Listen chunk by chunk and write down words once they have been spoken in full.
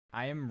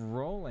I am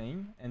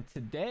rolling, and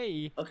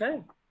today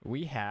Okay.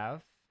 we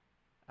have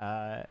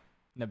uh,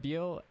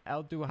 Nabil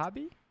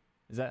Elouahabi.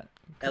 Is that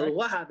correct?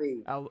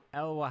 Elouahabi.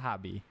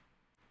 Elouahabi.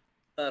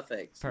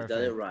 Perfect. You done it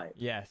Perfect. right.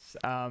 Yes.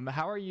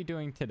 How are you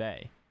doing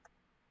today?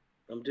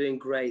 I'm doing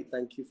great.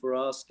 Thank you for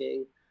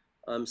asking.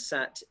 I'm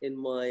sat in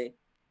my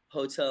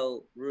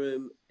hotel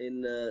room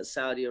in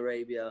Saudi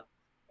Arabia,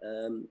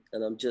 and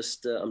I'm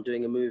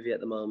doing a movie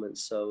at the moment.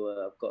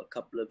 So I've got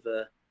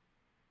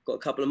a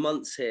couple of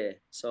months here.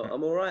 So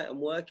I'm all right. I'm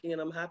working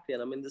and I'm happy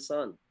and I'm in the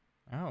sun.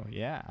 Oh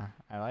yeah,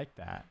 I like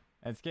that.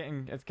 It's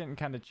getting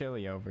kind of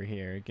chilly over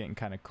here. Getting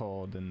kind of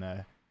cold in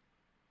the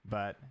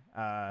but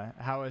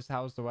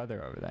how's the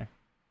weather over there?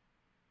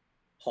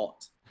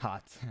 Hot.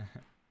 Hot.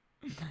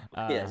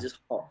 Yeah, uh just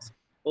hot.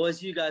 Or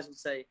as you guys would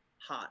say,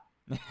 hot.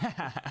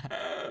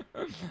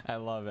 I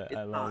love it. It's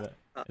I love hot. it.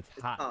 It's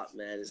It's hot. hot,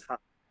 man. It's hot.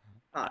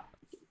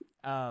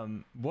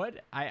 Hot.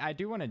 What I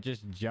do want to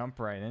just jump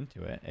right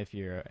into it if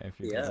you're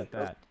good Yeah. with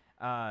that.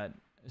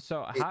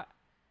 So It, how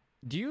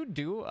do you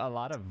do a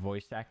lot of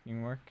voice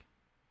acting work,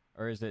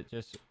 or is it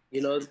just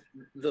you know,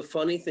 the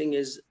funny thing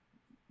is,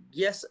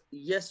 yes,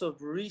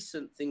 of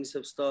recent things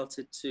have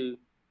started to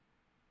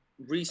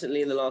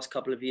recently in the last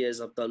couple of years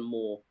I've done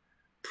more.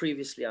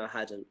 Previously I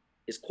hadn't.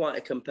 It's quite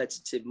a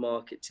competitive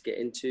market to get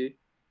into.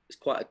 It's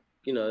quite a,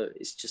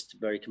 it's just a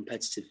very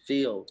competitive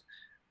field.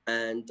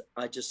 And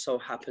I just so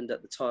happened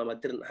at the time I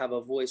didn't have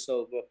a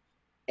voiceover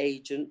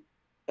agent.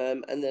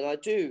 And then I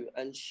do,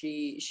 and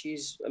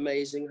she's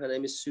amazing. Her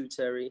name is Sue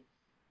Terry,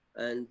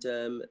 and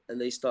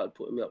they started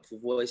putting me up for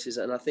voices.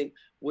 And I think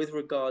with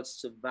regards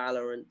to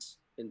Valorant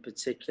in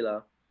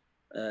particular,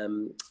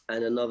 and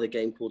another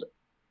game called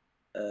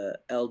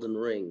Elden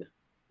Ring,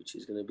 which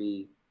is going to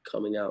be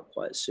coming out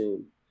quite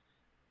soon.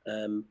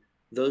 Um,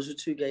 those were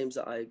two games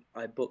that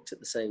I booked at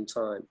the same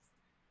time,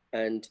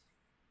 and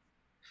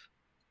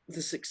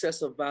the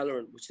success of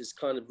Valorant, which has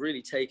kind of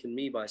really taken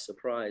me by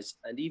surprise,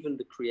 and even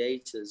the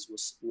creators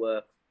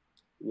were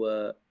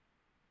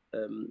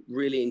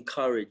really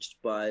encouraged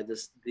by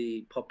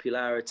the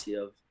popularity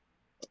of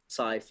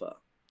Cypher.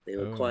 They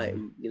were quite,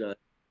 oh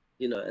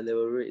and they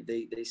were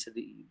they said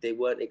they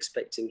weren't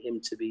expecting him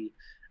to be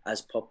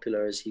as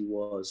popular as he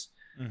was.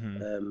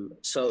 mm-hmm.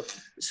 So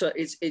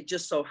it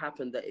just so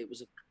happened that it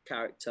was a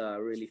character I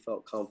really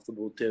felt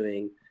comfortable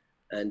doing,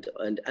 and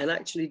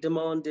actually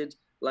demanded,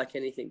 like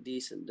anything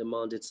decent,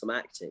 demanded some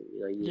acting.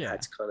 You had Yeah.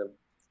 to kind of,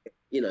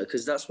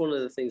 because that's one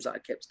of the things that I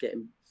kept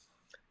getting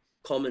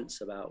comments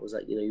about, was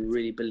that you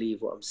really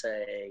believe what I'm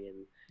saying,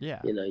 and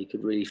Yeah. you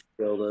could really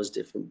feel those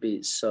different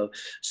beats. So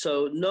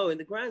no, in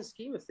the grand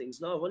scheme of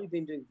things, no, I've only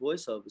been doing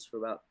voiceovers for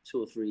about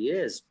 2 or 3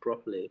 years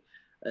properly,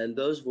 and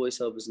those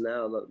voiceovers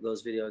now,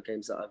 those video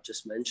games that I've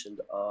just mentioned,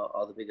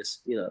 are the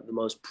biggest, the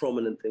most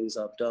prominent things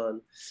I've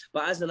done.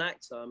 But as an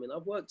actor, I mean,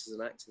 I've worked as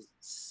an actor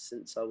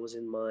since I was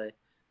in my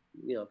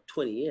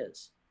 20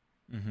 years.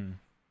 Mm-hmm.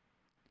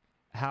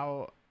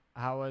 How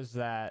how was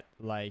that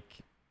like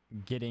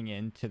getting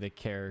into the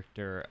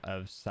character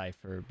of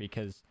Cypher?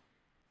 Because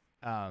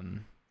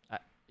um I,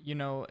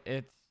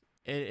 it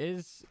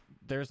is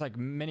there's like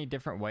many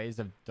different ways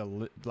of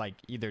like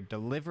either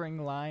delivering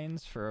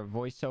lines for a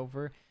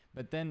voiceover,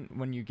 but then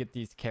when you get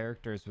these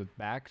characters with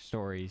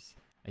backstories,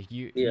 like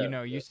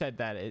Yeah, you said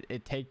that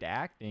it takes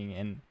acting,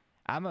 and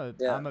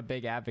yeah. I'm a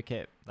big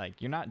advocate,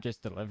 like you're not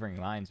just delivering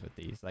lines with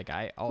these, like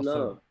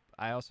No.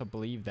 I also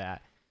believe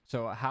that.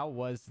 So how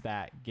was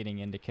that getting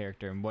into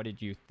character, and what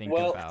did you think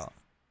Well, about?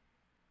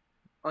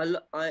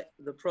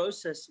 the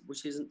process,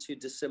 which isn't too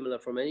dissimilar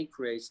from any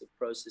creative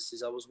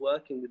processes, I was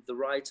working with the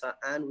writer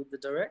and with the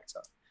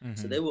director. So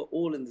Mm-hmm. they were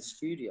all in the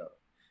studio.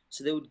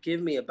 So they would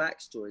give me a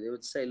backstory. They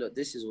would say, look,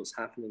 this is what's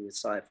happening with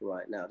Cypher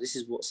right now. This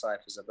is what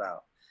Cypher's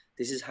about.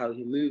 This is how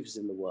he moves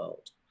in the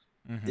world.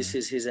 Mm-hmm. This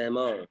is his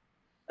MO.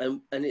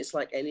 And it's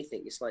like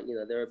anything. It's like,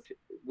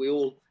 we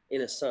all,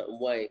 in a certain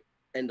way,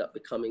 end up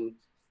becoming,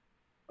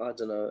 I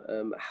don't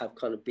know, have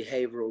kind of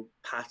behavioral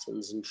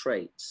patterns and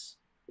traits.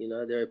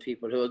 There are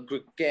people who are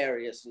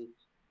gregarious and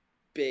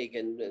big,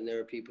 and there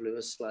are people who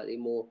are slightly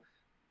more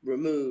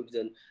removed,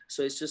 and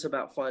so it's just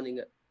about finding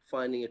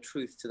a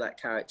truth to that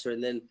character,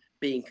 and then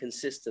being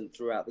consistent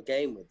throughout the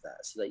game with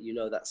that, so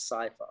that that's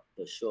Cypher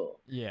for sure.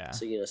 Yeah.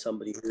 So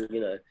somebody who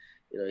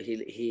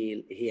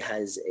he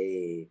has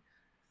a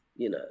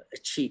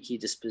cheeky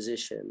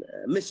disposition,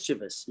 a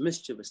mischievous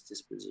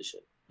disposition,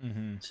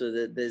 Mm-hmm. so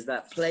that there's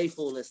that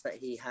playfulness that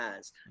he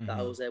has that I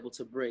Mm-hmm. was able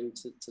to bring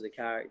to the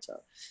character.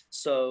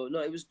 So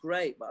no, it was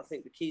great, but I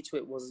think the key to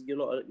it was you're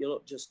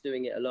not just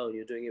doing it alone.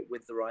 You're doing it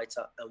with the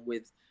writer and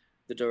with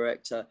the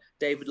director,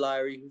 David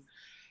Lyrie.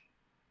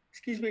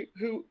 Excuse me,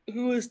 who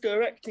was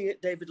directing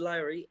it? David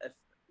Lyrie.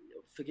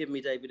 Forgive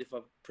me, David, if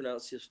I've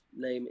pronounced your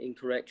name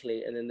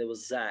incorrectly. And then there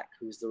was Zach,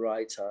 who's the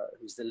writer,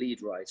 who's the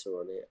lead writer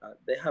on it.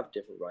 They have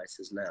different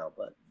writers now,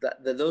 but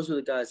those were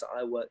the guys that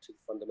I worked with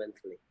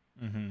fundamentally.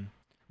 Mm-hmm.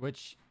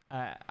 Which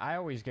I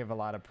always give a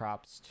lot of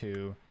props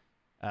to,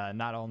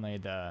 not only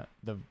the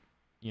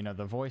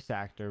the voice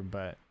actor,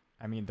 but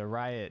I mean the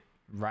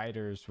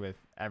writers with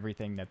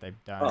everything that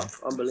they've done.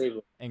 Oh,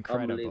 unbelievable,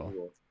 Incredible,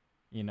 unbelievable.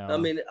 you I know.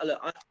 mean,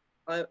 look,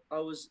 I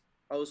was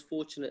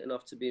fortunate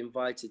enough to be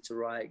invited to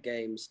Riot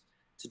Games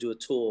to do a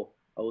tour.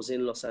 I was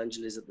in Los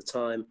Angeles at the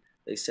time.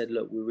 They said,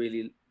 "Look,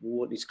 we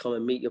want you to come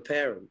and meet your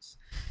parents."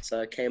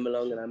 So I came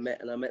along and I met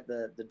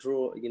the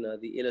draw,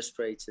 the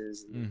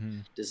illustrators and the Mm-hmm.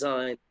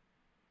 design.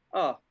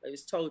 Oh, it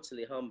was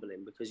totally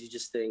humbling because you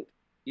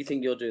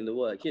think you're doing the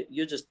work.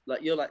 You're just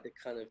like the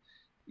kind of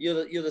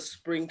you're the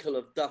sprinkle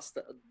of dust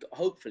that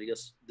hopefully you're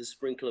the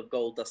sprinkle of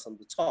gold dust on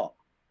the top,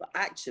 but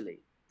actually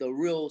the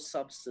real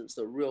substance,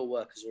 the real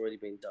work has already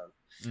been done,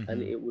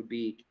 and Mm-hmm. it would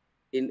be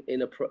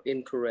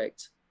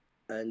incorrect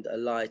and a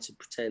lie to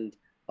pretend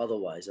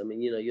otherwise. I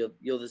mean, you're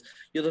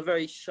the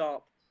very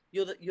sharp,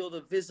 you're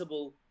the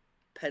visible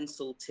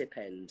pencil tip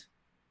end.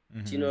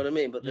 Do you know Mm-hmm. what I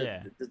mean? But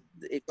Yeah.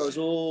 it goes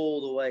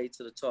all the way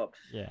to the top.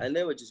 Yeah. And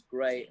they were just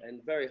great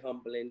and very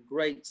humbling,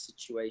 great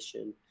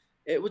situation.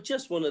 It was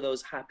just one of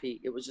those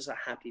it was just a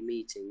happy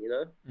meeting, you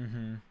know?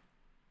 Mm-hmm.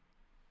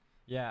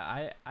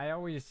 Yeah, I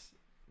always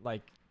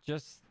like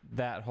just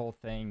that whole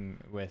thing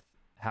with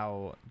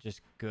how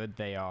just good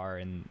they are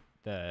and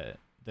the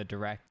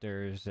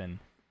directors and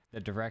the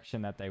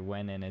direction that they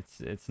went in.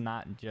 It's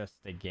not just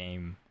a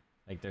game.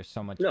 Like there's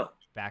so much No,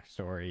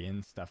 backstory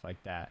and stuff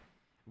like that.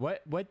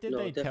 What did no,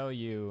 they definitely. tell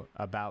you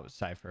about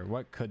Cypher?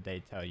 What could they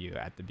tell you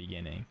at the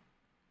beginning?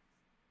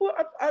 Well,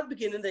 at the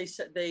beginning,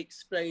 they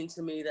explained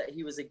to me that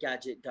he was a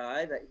gadget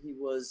guy, that he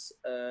was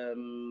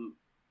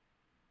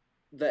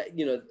that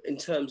in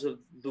terms of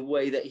the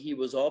way that he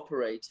was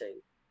operating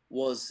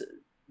was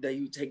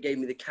they gave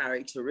me the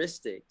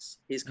characteristics,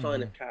 his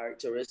kind Mm-hmm. of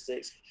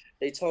characteristics.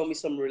 They told me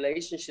some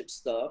relationship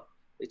stuff.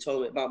 They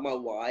told me about my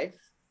wife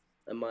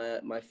and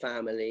my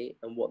family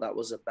and what that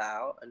was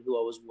about and who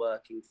I was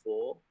working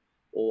for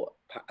or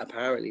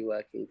apparently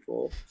working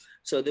for.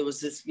 So there was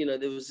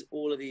there was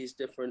all of these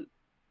different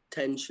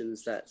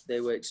tensions that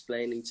they were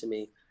explaining to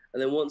me.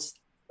 And then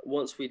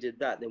once we did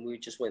that, then we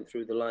just went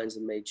through the lines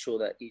and made sure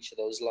that each of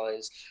those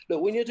lines.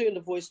 Look, when you're doing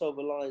the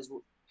voiceover lines,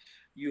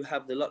 you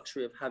have the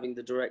luxury of having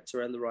the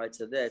director and the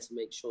writer there to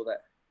make sure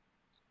that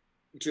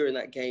during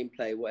that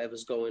gameplay,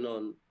 whatever's going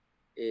on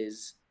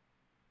is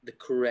the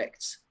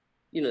correct,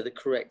 the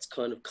correct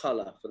kind of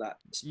color for that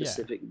Yeah.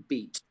 specific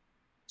beat.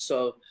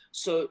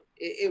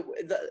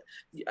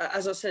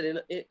 As I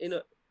said,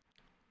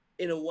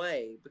 in a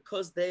way,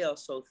 because they are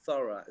so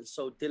thorough and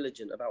so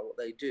diligent about what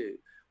they do,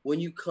 when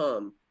you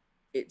come,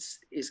 it's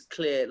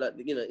clear, like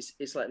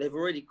it's like they've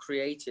already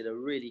created a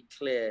really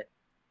clear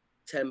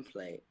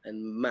template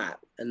and map,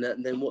 and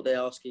then what they're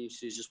asking you to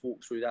do is just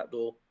walk through that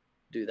door,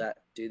 do that,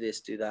 do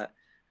this, do that,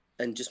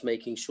 and just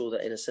making sure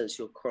that in a sense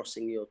you're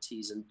crossing your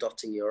T's and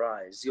dotting your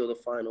I's. You're the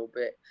final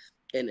bit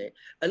in it,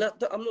 and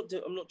I'm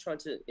not trying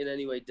to in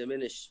any way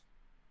diminish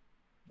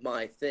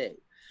my thing,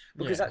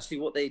 because Yeah. actually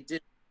what they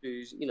did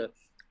is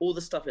all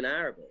the stuff in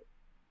Arabic,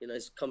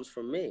 comes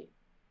from me.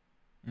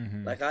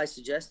 Mm-hmm. Like I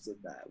suggested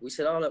that. We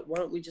said, oh look, why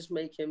don't we just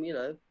make him,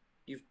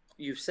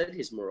 you've said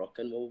he's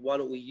Moroccan, well why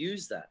don't we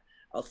use that?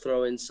 I'll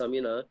throw in some,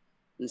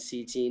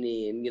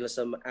 Nsitini and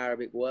some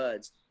Arabic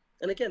words.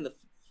 And again, the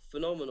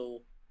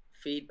phenomenal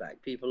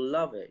feedback. People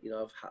love it.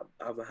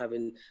 I'm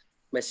having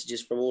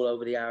messages from all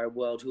over the Arab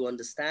world who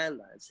understand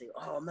that and saying,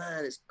 oh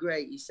man, it's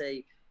great. You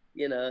say,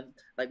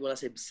 like when I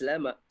say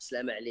Salama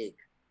alik,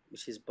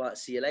 which is but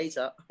see you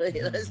later.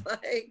 It's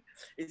like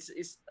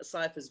it's a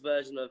Cypher's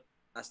version of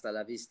hasta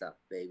la vista,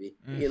 baby.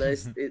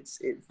 Mm-hmm.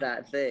 It's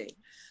that thing.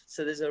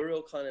 So there's a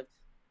real kind of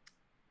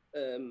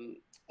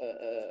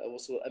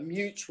a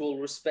mutual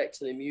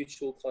respect and a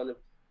mutual kind of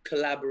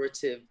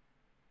collaborative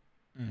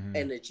Mm-hmm.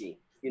 energy.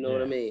 You know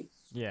what I Yeah. mean?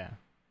 Yeah.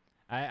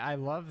 I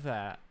love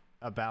that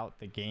about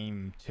the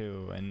game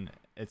too, and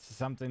it's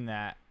something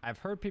that I've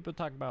heard people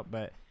talk about,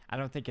 but I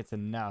don't think it's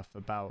enough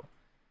about.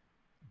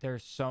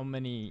 There's so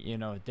many,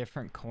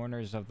 different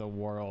corners of the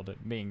world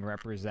being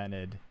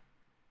represented,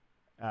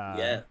 uh,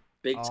 Yeah,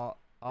 big, big.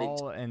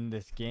 all in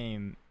this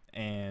game,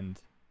 and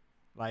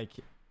like,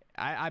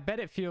 I bet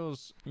it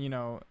feels,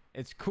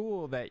 it's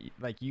cool that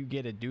like you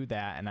get to do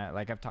that, and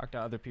I've talked to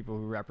other people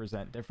who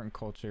represent different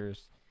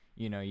cultures.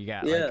 You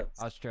got like Yeah,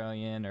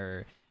 Australian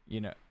or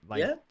like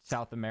yeah.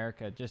 South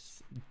America,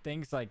 just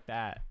things like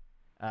that.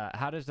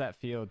 How does that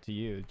feel to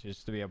you,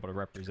 just to be able to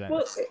represent?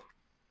 Well,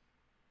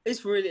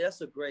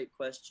 that's a great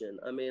question.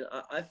 I mean,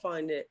 I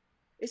find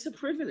it's a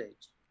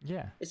privilege.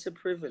 Yeah. It's a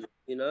privilege,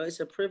 it's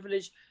a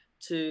privilege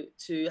to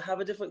have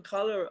a different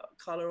color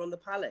on the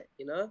palette.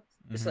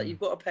 It's like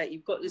Mm-hmm.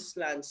 you've got this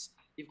slants,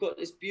 you've got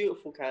this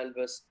beautiful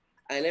canvas,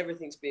 and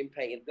everything's been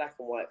painted black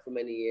and white for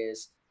many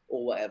years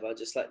or whatever,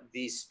 just like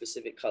these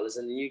specific colors,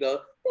 and then you go,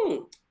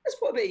 let's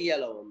put a bit of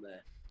yellow on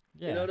there.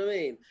 You know Yeah. what I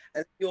mean?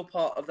 And you're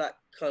part of that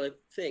kind of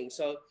thing.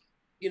 So,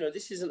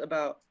 this isn't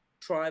about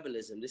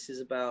tribalism. This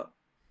is about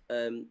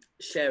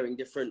sharing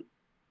different,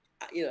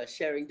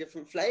 sharing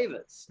different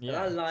flavors, and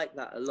I Yeah. like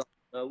that a lot.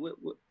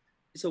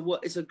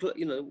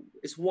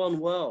 It's one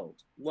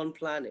world, one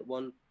planet,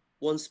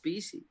 one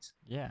species.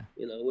 Yeah.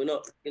 We're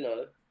not,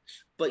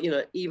 But you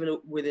know, even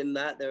within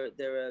that, there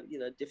are, you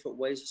know, different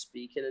ways of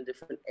speaking and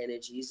different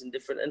energies and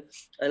different,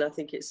 and I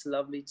think it's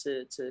lovely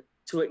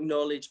to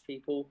acknowledge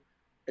people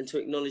and to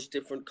acknowledge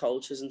different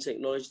cultures and to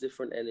acknowledge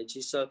different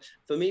energies. So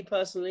for me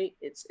personally,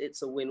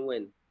 it's a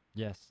win-win.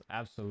 Yes,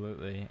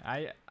 absolutely.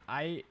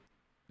 I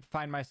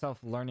find myself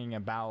learning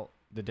about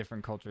the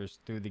different cultures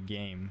through the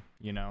game,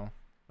 you know?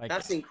 Like,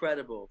 That's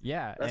incredible.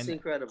 yeah, That's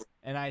incredible.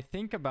 and I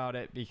think about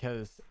it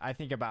because I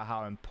think about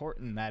how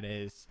important that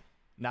is,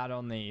 not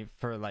only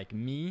for like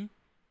me,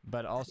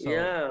 but also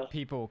Yeah,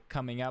 people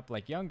coming up,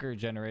 like younger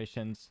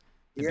generations,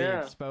 to be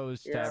yeah,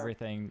 exposed to yeah,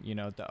 everything, you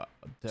know, to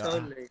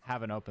totally.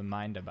 have an open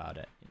mind about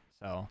it.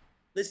 So,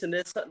 Listen,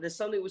 there's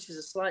something which is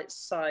a slight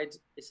side.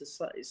 It's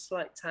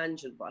slight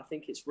tangent, but I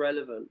think it's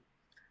relevant.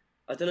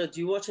 I don't know. Do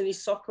you watch any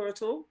soccer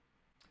at all?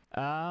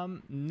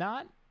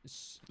 not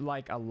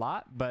like a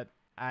lot, but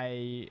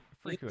I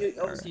frequent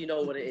or Obviously you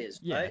know what it is,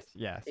 right? yes,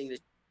 yes, English.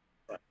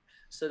 Right.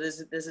 So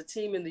there's a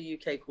team in the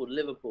UK called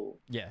Liverpool.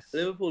 yes.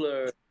 Liverpool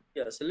are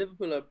yeah. So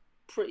Liverpool are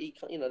pretty.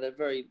 You know, they're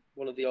very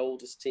one of the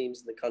oldest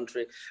teams in the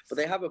country. But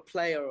they have a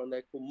player on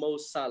there called Mo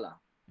Salah.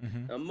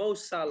 Mm-hmm. Now Mo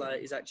Salah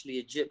is actually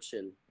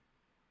Egyptian.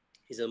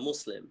 He's a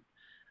Muslim,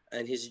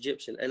 and he's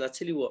Egyptian. And I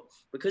tell you what,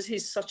 because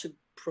he's such a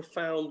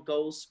profound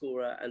goal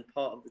scorer and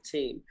part of the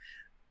team,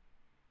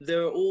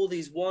 there are all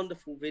these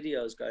wonderful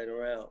videos going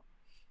around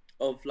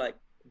of like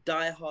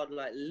diehard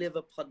like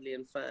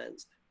Liverpudlian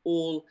fans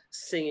all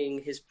singing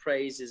his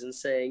praises and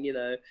saying,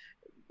 I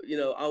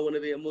want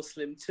to be a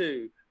Muslim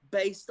too,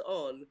 based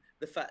on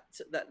the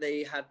fact that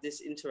they have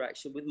this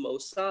interaction with Mo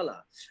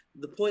Salah.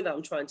 The point that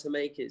I'm trying to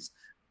make is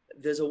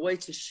there's a way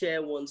to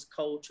share one's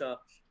culture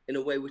in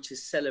a way which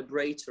is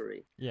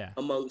celebratory Yeah.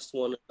 amongst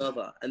one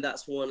another, and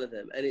that's one of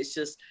them. And it's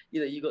just,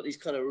 you got these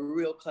kind of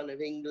real kind of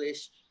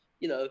English,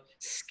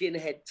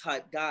 skinhead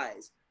type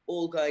guys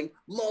all going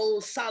Mo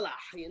Salah,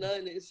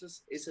 and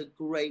it's a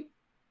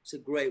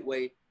great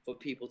way for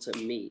people to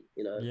meet,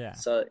 Yeah.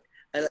 So,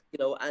 and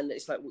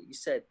it's like what you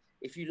said,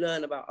 if you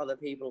learn about other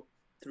people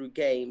through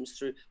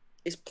games,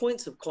 it's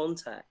points of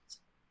contact.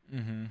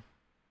 Mm-hmm.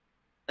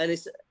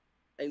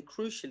 And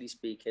crucially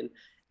speaking,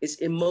 it's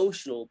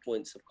emotional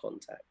points of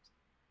contact.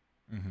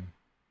 Mm-hmm.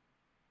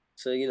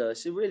 So,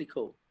 it's really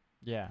cool.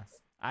 Yeah.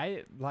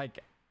 I like,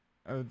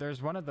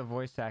 there's one of the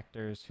voice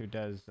actors who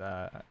does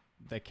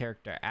the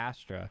character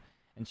Astra,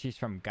 and she's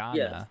from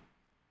Ghana.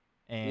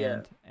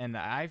 And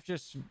I've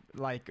just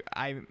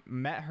I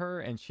met her,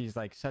 and she's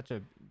like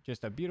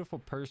just a beautiful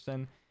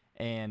person.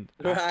 And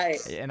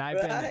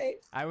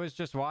I was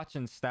just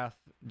watching stuff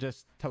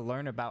just to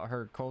learn about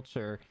her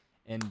culture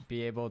and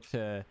be able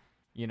to,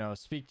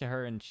 speak to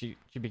her, and she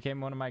became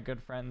one of my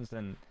good friends,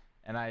 and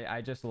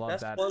I just love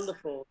that. That's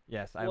wonderful.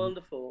 Yes,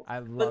 wonderful. I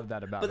love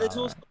that about.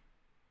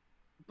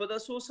 But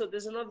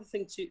there's another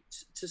thing to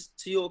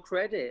your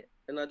credit,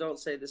 and I don't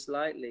say this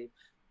lightly.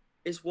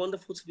 It's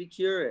wonderful to be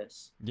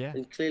curious. Yeah.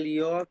 And clearly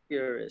you are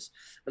curious.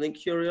 I think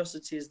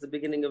curiosity is the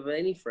beginning of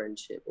any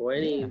friendship or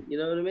any, you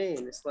know what I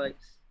mean? It's like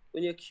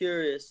when you're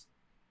curious,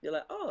 you're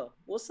like, oh,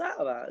 what's that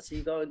about? So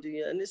you go and do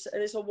it, and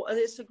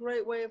it's a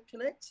great way of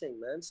connecting,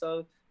 man.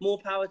 So more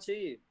power to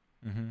you.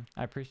 Mm-hmm.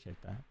 I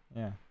appreciate that.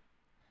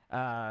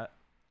 Yeah.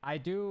 I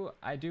do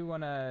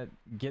want to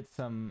get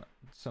some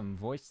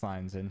voice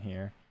lines in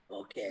here.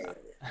 Okay,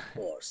 of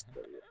course.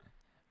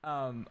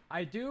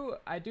 I do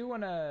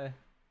want to.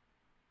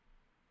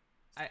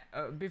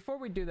 Before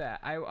we do that,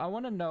 I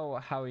want to know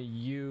how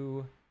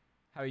you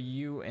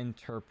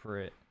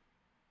interpret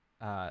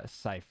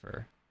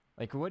Cypher.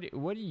 Like, what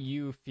do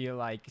you feel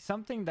like?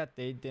 Something that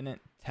they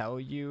didn't tell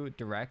you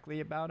directly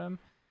about him,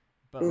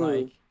 but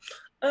like.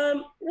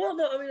 Well,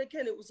 no, I mean,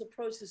 again, it was a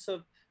process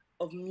of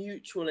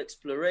mutual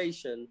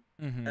exploration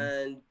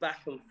and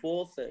back and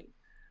forth thing.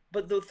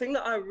 But the thing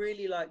that I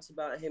really liked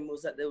about him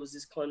was that there was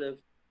this kind of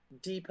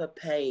deeper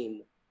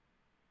pain,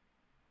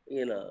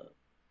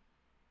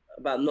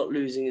 about not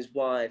losing his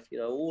wife,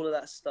 all of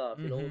that stuff,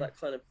 all that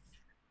kind of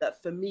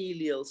that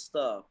familial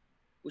stuff,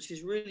 which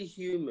is really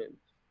human.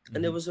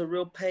 And there was a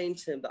real pain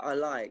to him that I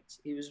liked.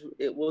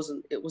 It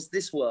was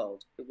this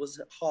world. It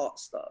was heart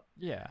stuff.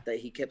 Yeah. That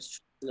he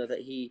kept, and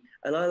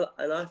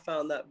I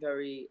found that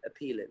very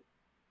appealing.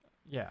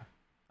 Yeah,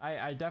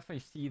 I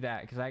definitely see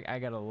that, because I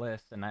got a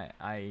list, and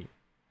I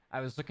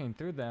was looking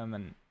through them,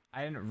 and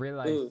I didn't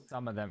realize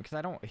some of them, because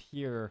I don't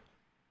hear.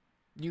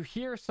 You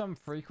hear some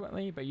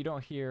frequently, but you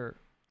don't hear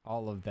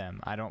all of them.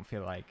 I don't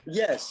feel like.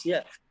 Yes,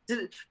 yeah.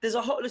 There's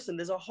a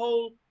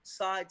whole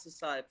side to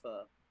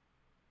Cypher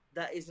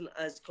that isn't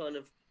as kind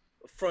of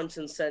front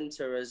and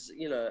center as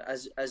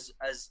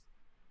as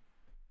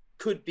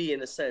could be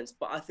in a sense,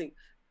 but I think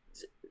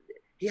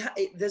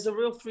there's a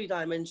real 3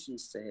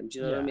 dimensions to him. Do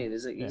you know what I mean?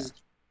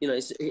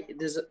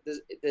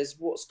 There's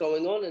what's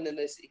going on, and then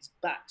there's his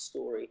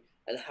backstory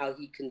and how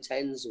he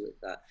contends with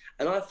that.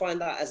 And I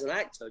find that as an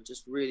actor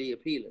just really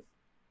appealing.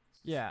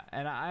 Yeah,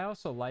 and I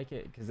also like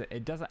it because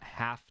it doesn't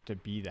have to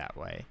be that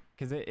way,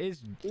 because it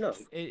is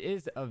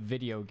a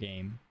video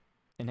game,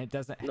 and it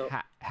doesn't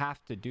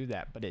have to do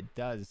that, but it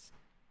does,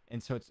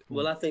 and so it's.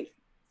 Well, I think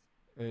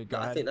Go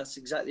I ahead. think that's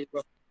exactly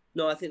right.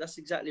 No, I think that's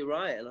exactly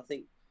right, and I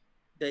think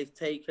they've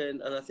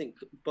taken, and I think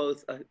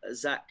both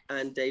Zach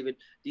and David,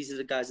 these are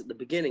the guys at the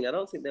beginning. I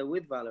don't think they're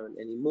with Valorant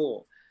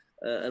anymore,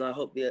 and I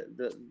hope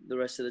the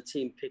rest of the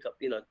team pick up.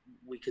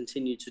 We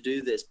continue to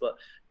do this, but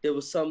there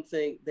was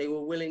something they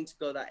were willing to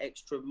go that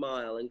extra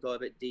mile and go a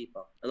bit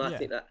deeper, and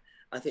Yeah.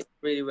 I think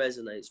really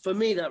resonates for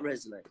me. That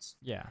resonates.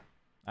 Yeah,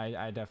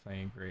 I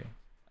definitely agree.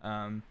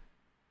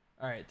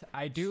 All right,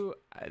 I do.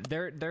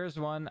 There's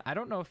one. I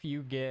don't know if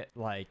you get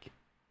like,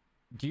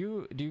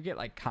 do you get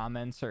like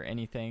comments or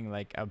anything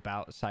like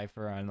about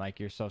Cypher on like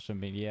your social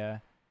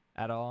media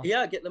at all?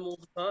 Yeah, I get them all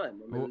the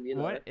time. I mean,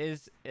 What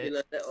is you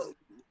it? know,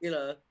 you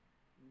know,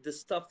 the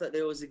stuff that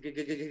they always give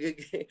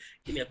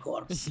me a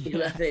corpse.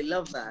 Yeah. They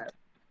love that.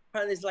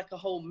 Apparently, there's like a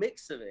whole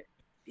mix of it.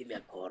 Give me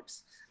a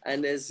corpse,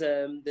 and there's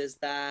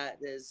that.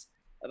 There's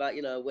about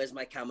where's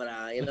my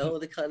camera? All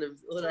the kind of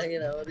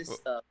all this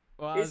stuff.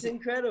 Well, It's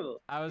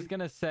incredible. I was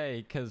gonna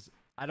say because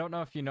I don't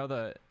know if you know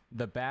the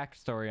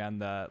backstory on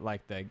the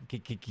like the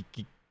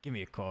give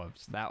me a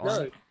corpse that No,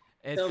 one.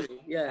 tell It's me.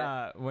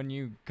 Yeah, when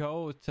you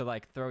go to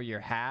like throw your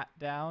hat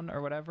down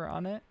or whatever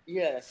on it.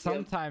 yeah,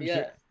 Sometimes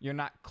yeah. you're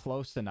not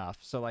close enough,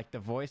 so like the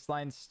voice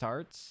line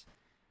starts,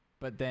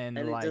 but then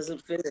And it like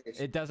doesn't finish.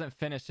 it doesn't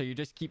finish, so you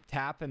just keep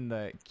tapping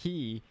the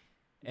key,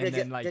 and Giga,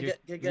 then like giga,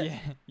 giga.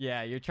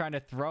 yeah, you're trying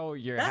to throw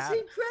your That's hat.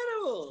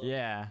 incredible.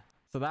 Yeah,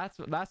 so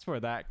that's where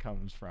that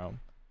comes from.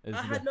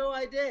 I had no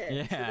idea.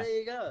 Yeah. So there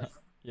you go.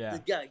 Yeah.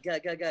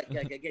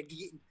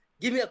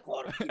 Give me a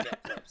quarter. Give me a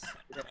corpse.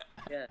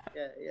 Yeah.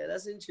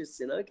 That's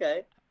interesting.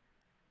 Okay.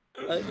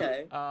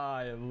 Oh,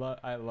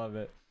 I love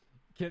it.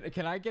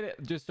 Can I get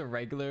it just a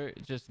regular?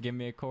 Just give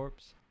me a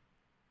corpse.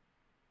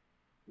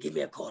 Give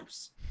me a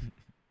corpse.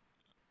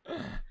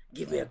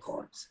 Give me a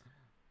corpse.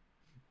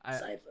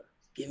 Cypher.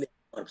 Give me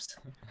a corpse.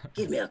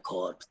 Give me a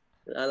corpse.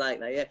 I like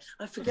that. Yeah.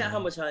 I forget how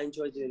much I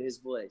enjoy doing his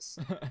voice.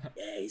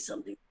 Yeah, he's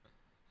something.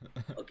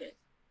 Okay.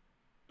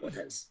 What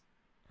else?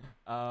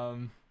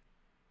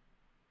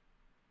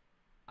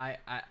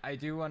 I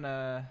do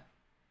wanna.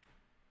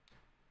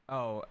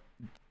 Oh,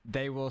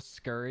 they will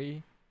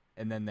scurry,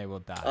 and then they will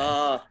die.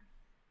 Ah.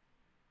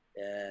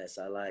 Yes,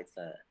 I like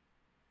that.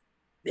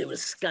 They will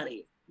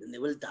scurry, then they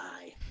will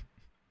die.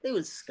 They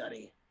will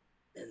scurry,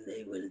 then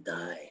they will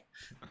die.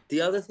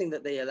 The other thing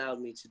that they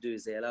allowed me to do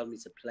is they allowed me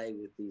to play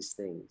with these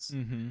things.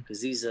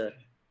 Because these are,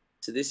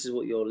 so this is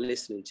what you're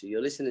listening to.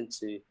 You're listening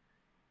to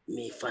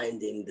me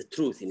finding the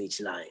truth in each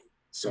line.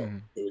 So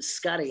they will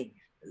scurry,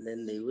 and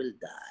then they will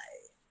die.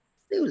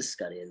 They will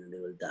scurry, and then they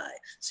will die.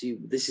 So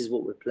this is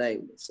what we're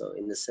playing with. So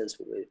in the sense,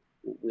 what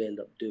we end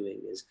up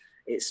doing is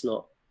it's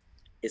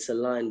a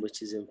line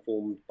which is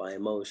informed by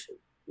emotion,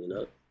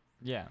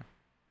 Yeah,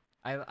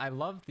 I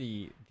love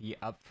the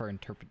up for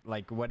interpret,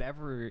 like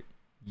whatever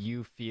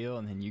you feel,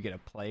 and then you get to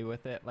play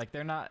with it. Like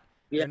they're not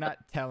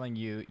telling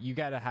you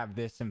got to have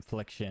this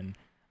infliction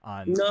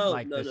on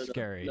the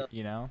scurry.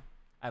 No.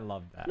 I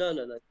love that.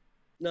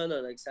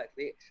 No,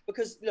 exactly.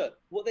 Because look,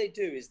 what they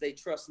do is they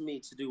trust me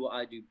to do what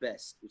I do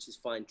best, which is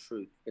find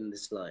truth in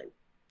this line.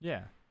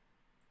 Yeah.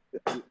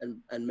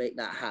 And make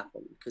that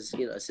happen. Because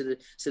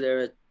so there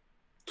are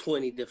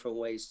 20 different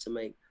ways to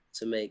make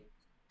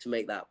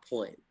that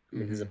point. I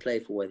mean, there's a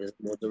playful way, there's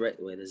a more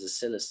direct way, there's a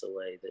sinister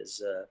way,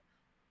 there's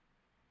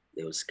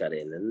they will scud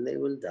in and they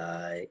will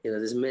die.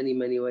 There's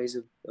many ways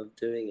of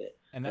doing it.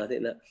 And I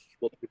think that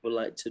what people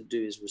like to do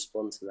is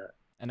respond to that.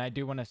 And I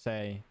do want to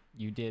say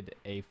you did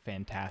a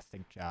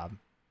fantastic job,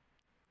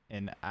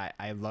 and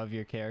I love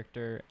your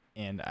character,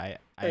 and I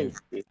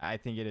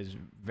think it is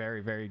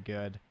very, very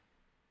good,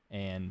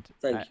 and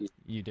thank you.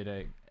 You did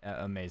a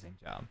amazing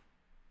job.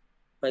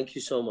 Thank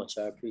you so much.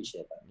 I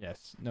appreciate that.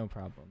 Yes, no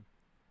problem.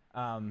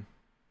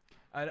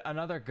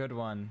 Another good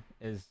one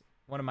is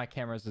one of my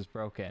cameras is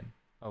broken.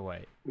 Oh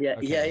wait. Yeah.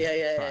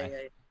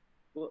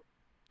 Well,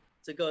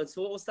 so go on.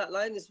 So what was that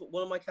line? Is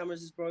one of my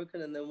cameras is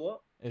broken, and then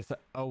what?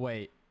 Oh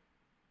wait.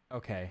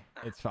 Okay,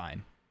 it's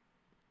fine.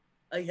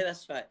 Oh yeah,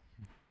 that's right.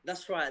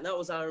 That's right. And that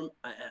was I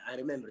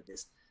remember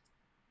this.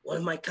 One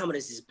of my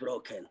cameras is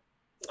broken.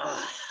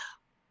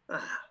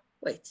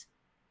 Wait.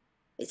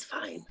 It's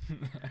fine.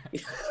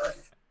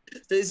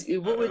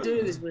 What we're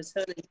doing is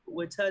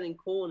we're turning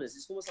corners.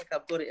 It's almost like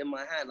I've got it in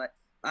my hand, like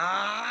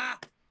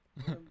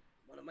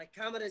one of my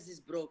cameras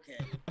is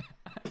broken.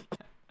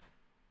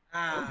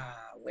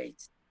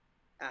 Wait.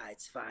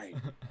 It's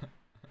fine.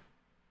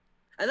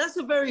 And that's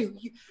a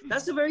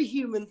very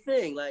human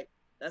thing. Like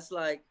that's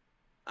like,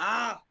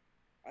 I've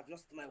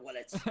lost my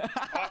wallet.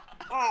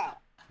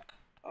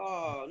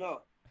 Oh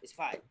no, it's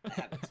fine. I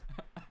have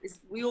it.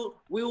 We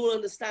all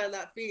understand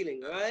that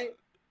feeling, right?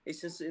 It's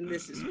just in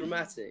this, it's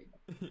dramatic.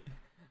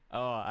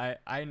 Oh,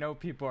 I know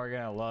people are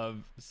gonna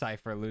love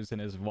Cypher losing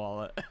his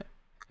wallet.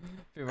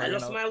 I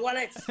lost my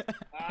wallet.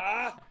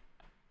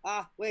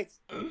 Wait.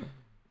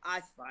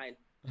 It's fine.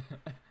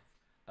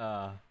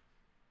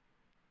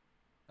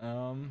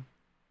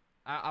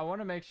 I want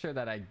to make sure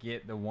that I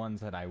get the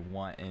ones that I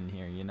want in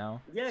here,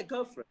 Yeah,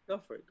 go for it.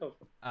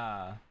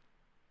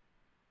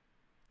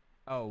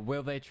 Oh,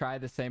 will they try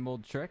the same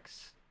old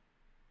tricks?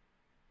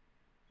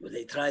 Will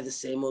they try the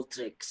same old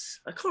tricks?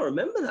 I can't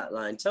remember that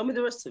line. Tell me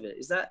the rest of it.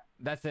 Is that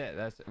That's it.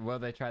 That's will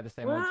they try the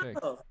same old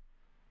tricks? wow?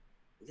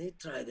 They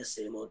try the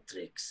same old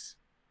tricks.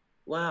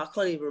 Wow, I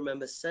can't even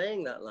remember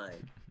saying that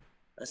line.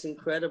 That's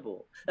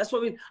incredible. That's what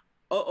I mean.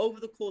 Over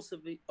the course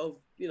of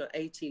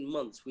 18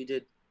 months, we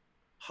did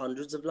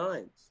hundreds of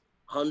lines,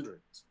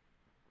 hundreds.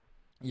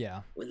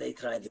 Yeah. When they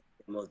try the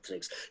same old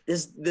tricks,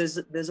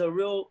 there's a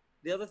real.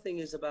 The other thing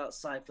is about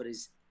Cypher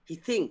is he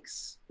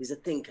thinks. He's a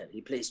thinker.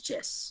 He plays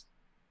chess.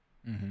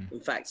 Mm-hmm.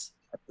 In fact,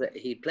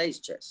 he plays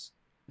chess.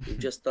 We've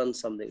just done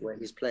something where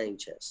he's playing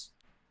chess.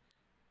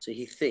 So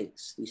he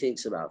thinks. He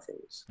thinks about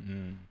things.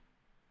 Mm.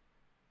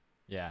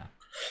 Yeah.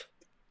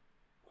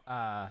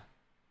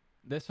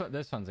 This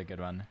one's a good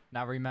one.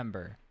 Now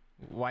remember,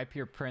 wipe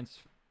the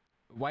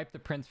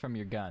prints from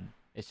your gun.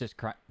 It's just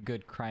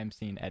good crime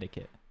scene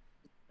etiquette.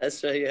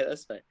 That's right. Yeah,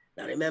 that's right.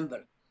 Now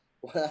remember.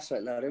 Well, that's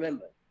right. Now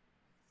remember.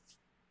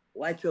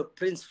 Wipe your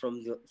prints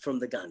from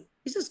the gun.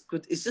 It's just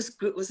good. It's just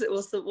good. What's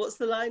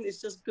the line? It's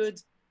just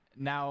good.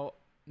 Now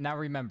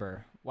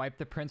remember, wipe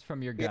the prints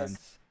from your guns.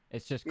 Yes.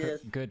 It's just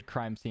Yes. good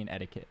crime scene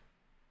etiquette.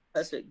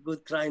 That's right.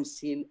 Good crime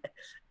scene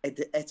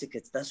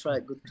etiquette. That's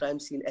right. Good crime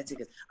scene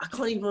etiquette. I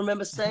can't even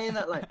remember saying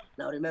that line.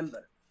 Now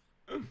remember,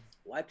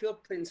 wipe your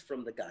prints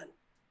from the gun.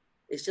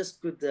 It's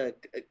just good.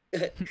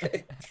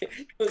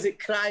 Was it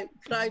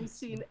crime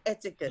scene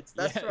etiquette?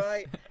 That's Yes.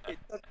 right.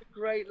 It's such a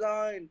great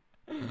line.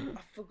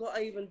 I forgot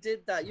I even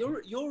did that.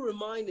 You're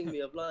reminding me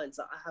of lines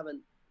that I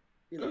haven't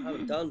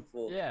done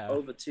for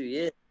over 2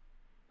 years.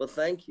 Well,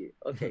 thank you.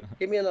 Okay,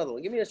 give me another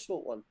one. Give me a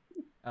short one.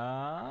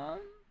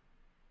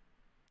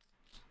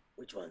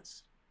 Which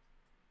ones?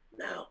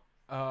 Now.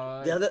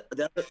 The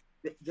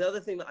other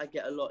thing that I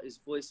get a lot is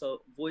voice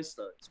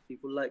notes.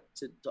 People like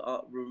to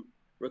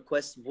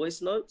request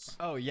voice notes.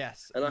 Oh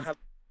yes. And I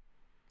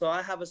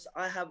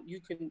have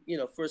you can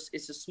first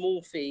it's a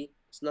small fee.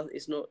 It's not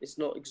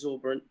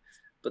exorbitant,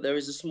 but there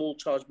is a small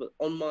charge. But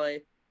on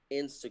my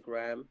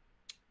Instagram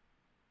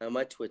and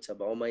my Twitter,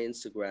 but on my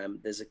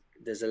Instagram,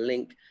 there's a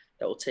link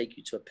that will take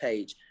you to a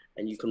page,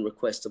 and you can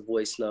request a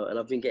voice note. And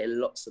I've been getting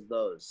lots of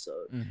those.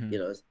 So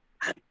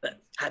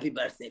happy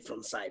birthday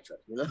from Cypher.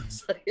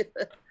 So,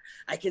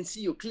 I can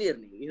see you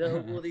clearly.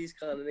 All these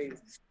kind of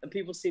things, and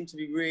people seem to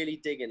be really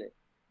digging it.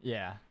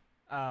 Yeah.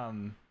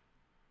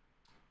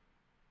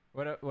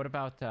 What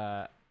about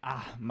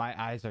my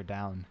eyes are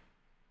down?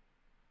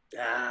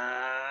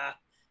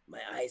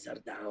 My eyes are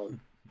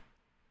down.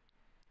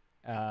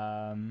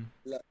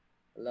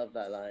 Love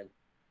that line.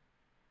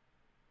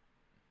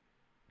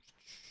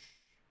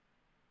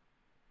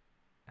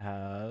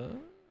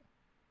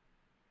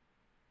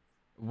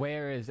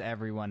 Where is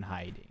everyone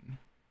hiding?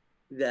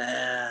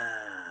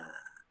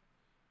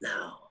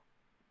 Now,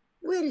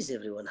 where is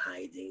everyone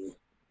hiding?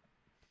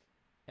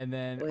 And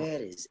then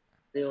where is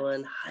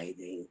everyone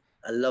hiding?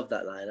 I love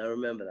that line. I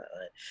remember that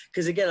line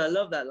because again, I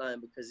love that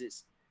line because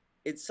it's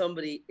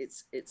somebody.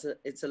 It's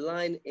a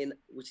line in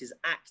which is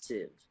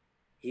active.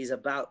 He's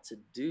about to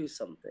do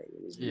something.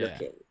 He's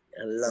looking.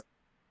 I love.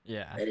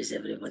 Yeah. Where is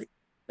everybody?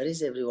 Where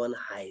is everyone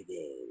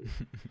hiding?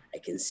 I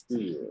can see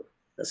you.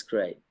 That's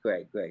great.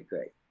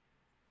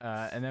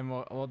 And then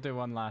we'll do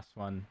one last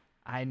one.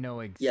 I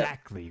know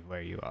exactly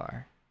where you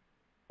are.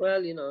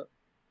 Well,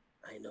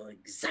 I know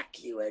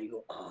exactly where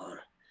you are.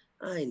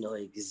 I know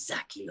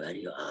exactly where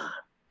you are.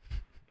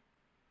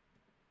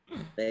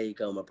 There you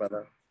go, my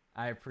brother.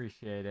 I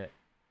appreciate it.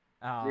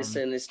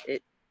 Listen,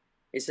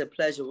 it's a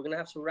pleasure. We're gonna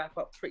have to wrap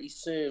up pretty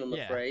soon, I'm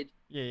afraid.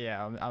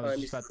 Yeah. I was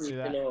just about to do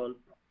that.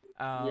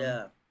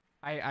 On.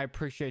 I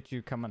appreciate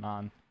you coming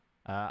on.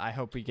 I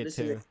hope we get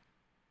to,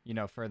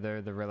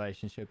 further the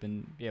relationship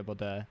and be able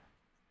to,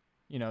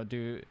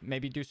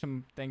 do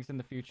some things in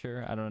the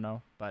future. I don't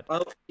know, but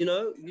one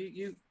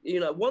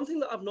thing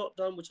that I've not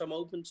done, which I'm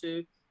open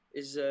to,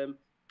 is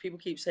people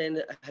keep saying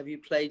that, have you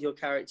played your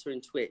character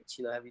in Twitch?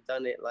 Have you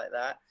done it like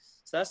that?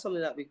 So that's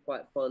something that'd be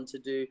quite fun to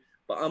do.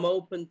 But I'm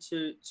open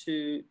to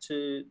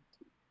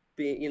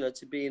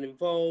being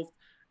involved.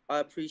 I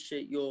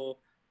appreciate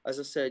as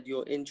I said,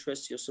 your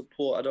interest, your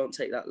support. I don't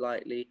take that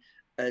lightly.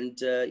 And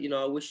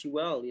I wish you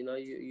well.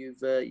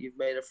 You've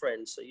made a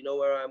friend, so you know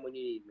where I am when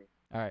you need me.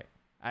 All right,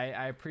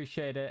 I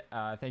appreciate it.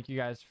 Thank you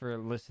guys for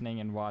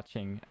listening and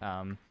watching.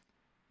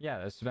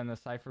 This has been the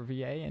Cypher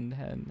VA,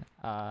 and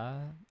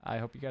I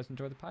hope you guys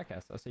enjoy the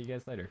podcast. I'll see you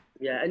guys later.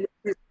 Yeah,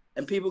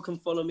 and people can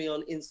follow me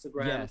on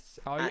Instagram. Yes,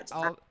 at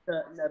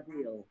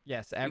Nabil.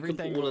 Yes,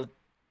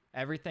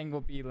 everything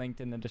will be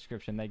linked in the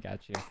description. They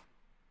got you.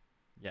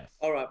 Yes.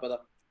 All right, brother.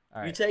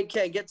 All right. You take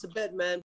care. Get to bed, man.